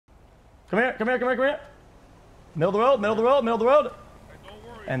Come here, come here, come here, come here. Middle of the road, middle of the road, middle of the road.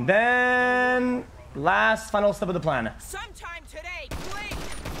 And then last final step of the plan. Sometime today, please.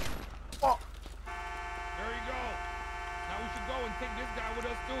 Oh. There you go. Now we should go and take this guy with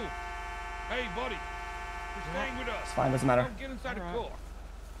us too. Hey, buddy. You're staying with us. It's fine, doesn't matter. Don't get inside the car.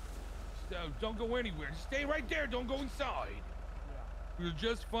 Don't go anywhere. Just stay right there. Don't go inside. You're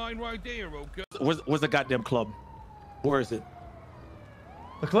just fine right there, okay? Where's the goddamn club? Where is it?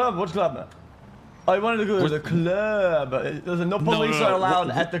 The club? Which club? Oh, you wanted to go to the club. There's no police are allowed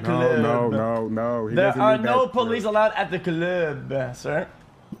at the club. No. There are no police allowed at the club, sir.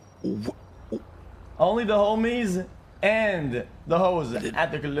 Only the homies and the hoes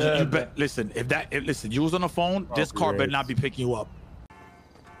at the club. Listen, listen, you was on the phone, this car better not be picking you up.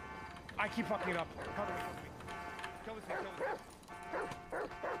 I keep fucking it up. Cover me. Kill this thing.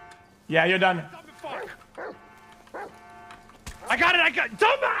 Yeah, you're done. I got it.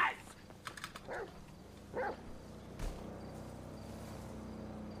 Dumbass!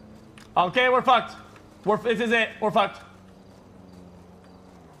 Okay, we're fucked. This is it. We're fucked.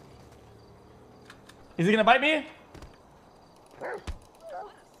 Is he gonna bite me?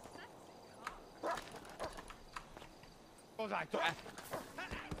 Don't die.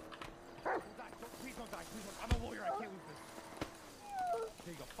 Please don't die. I'm a lawyer. I can't lose this.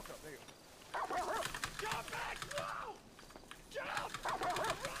 There you go. Fuck up. There you go. Jump back! No! Jump!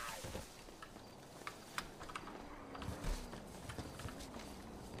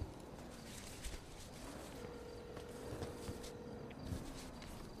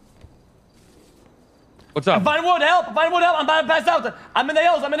 What's up? Find wood, help! Find wood, help! I'm about to pass out. I'm in the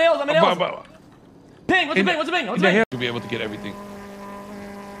hills. Ping! What's the ping? You'll be able to get everything.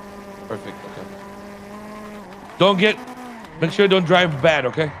 Perfect. Okay. Make sure you don't drive bad,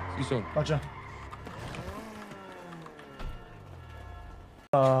 okay? See you soon. Gotcha.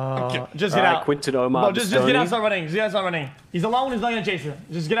 Just get out. Quinton Omar. No, just get out and start running. He's alone. He's not gonna chase you.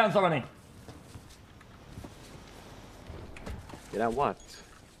 Just get out and start running. Get out what?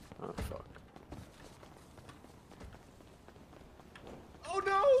 Oh fuck. Oh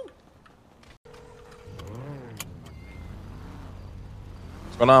no!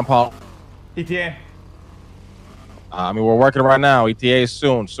 What's going on, Paul? ETA. I mean, we're working right now. ETA is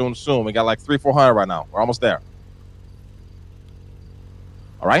soon. We got like 300-400 right now. We're almost there.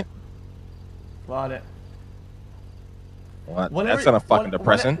 All right? Got it. Well, that's kind of fucking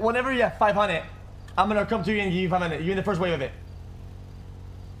depressing. Whenever you have 500, I'm gonna come to you and give you 500. You're in the first wave of it.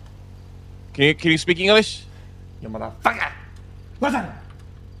 Can you speak English? You motherfucker! Listen!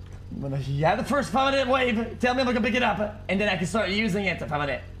 When you have the first 500 wave, tell me if I can pick it up, and then I can start using it to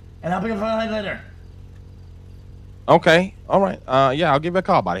 500. And I'll pick it 500 later. Okay. All right. Yeah, I'll give you a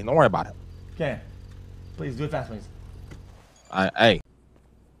call, buddy. Don't worry about it. Okay. Please do it fast, please. Hey.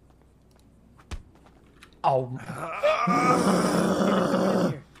 Oh.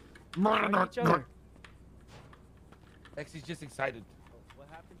 X is just excited.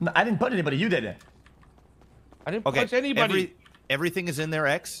 No, I didn't put anybody. You did it. I didn't punch anybody. Everything is in there,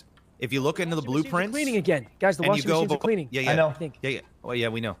 X. If you look into the blueprints, Cleaning again, guys. The washing machines are cleaning. Yeah. I know. Yeah. Well, yeah,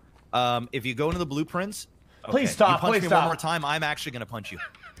 we know. If you go into the blueprints, please stop. You punch Please me stop. one more time, I'm actually gonna punch you.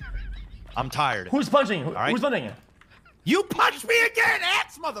 I'm tired. Who's punching? All right? Who's punching? You punched me again,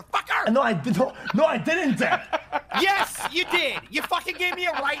 X, motherfucker! No, I didn't. No, I didn't. Yes, you did. You fucking gave me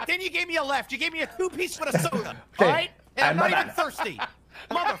a right, then you gave me a left. You gave me a 2-piece with a soda. Okay. All right? And I'm not not even thirsty,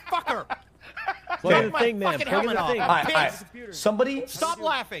 motherfucker. Plug in the thing, man. Plug in the thing. All right. Somebody. Stop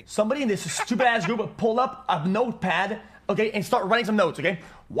laughing. Somebody in this stupid ass group pull up a notepad, okay, and start writing some notes, okay?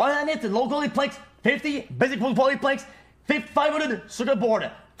 100 low quality planks, 50 basic quality planks, 500 circuit board,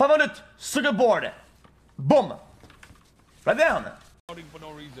 500 circuit board. Boom. Right down. For no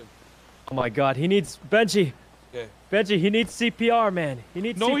reason. Oh my God, he needs Benji. Yeah. Benji, he needs CPR, man. He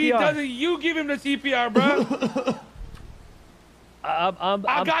needs CPR. No, he doesn't. You give him the CPR, bro.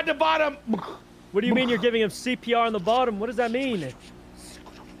 I got the bottom. What do you mean you're giving him CPR on the bottom? What does that mean?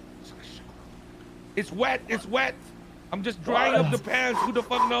 It's wet. It's wet. I'm just drying up the pants. Who the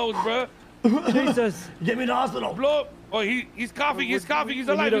fuck knows, bro? Jesus. Get me to the hospital. Blow. Oh, he's coughing. He's coughing. He's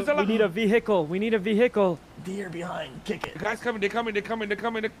alive. He's alive. We need a vehicle. We need a vehicle. Deer behind. Kick it. The guys coming. They're coming.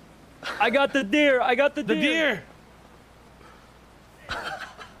 I got the deer. I got the deer. The deer.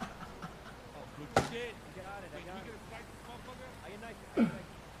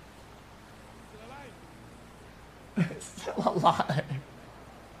 Still alive.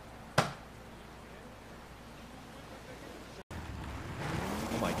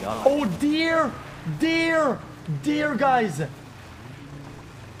 Oh my God. Oh, deer, guys.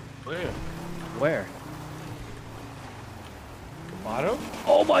 Where? Where? Bottom?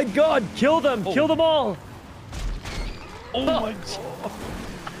 Oh my god, kill them! Kill them all! Oh my god.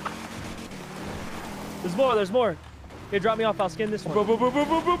 There's more, there's more. Here, drop me off, I'll skin this one. Bro,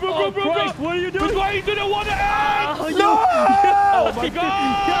 Oh Christ, what are you doing? Why you didn't want to end? Oh, No! Oh my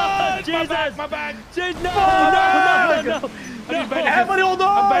god! Jesus! My bag! Jesus, No! no! Everybody hold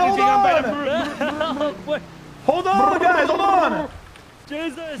on! I'm banishing, hold I'm on! banishing. Wait, Hold on, guys, hold on!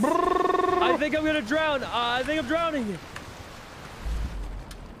 Jesus! I think I'm gonna drown. I think I'm drowning.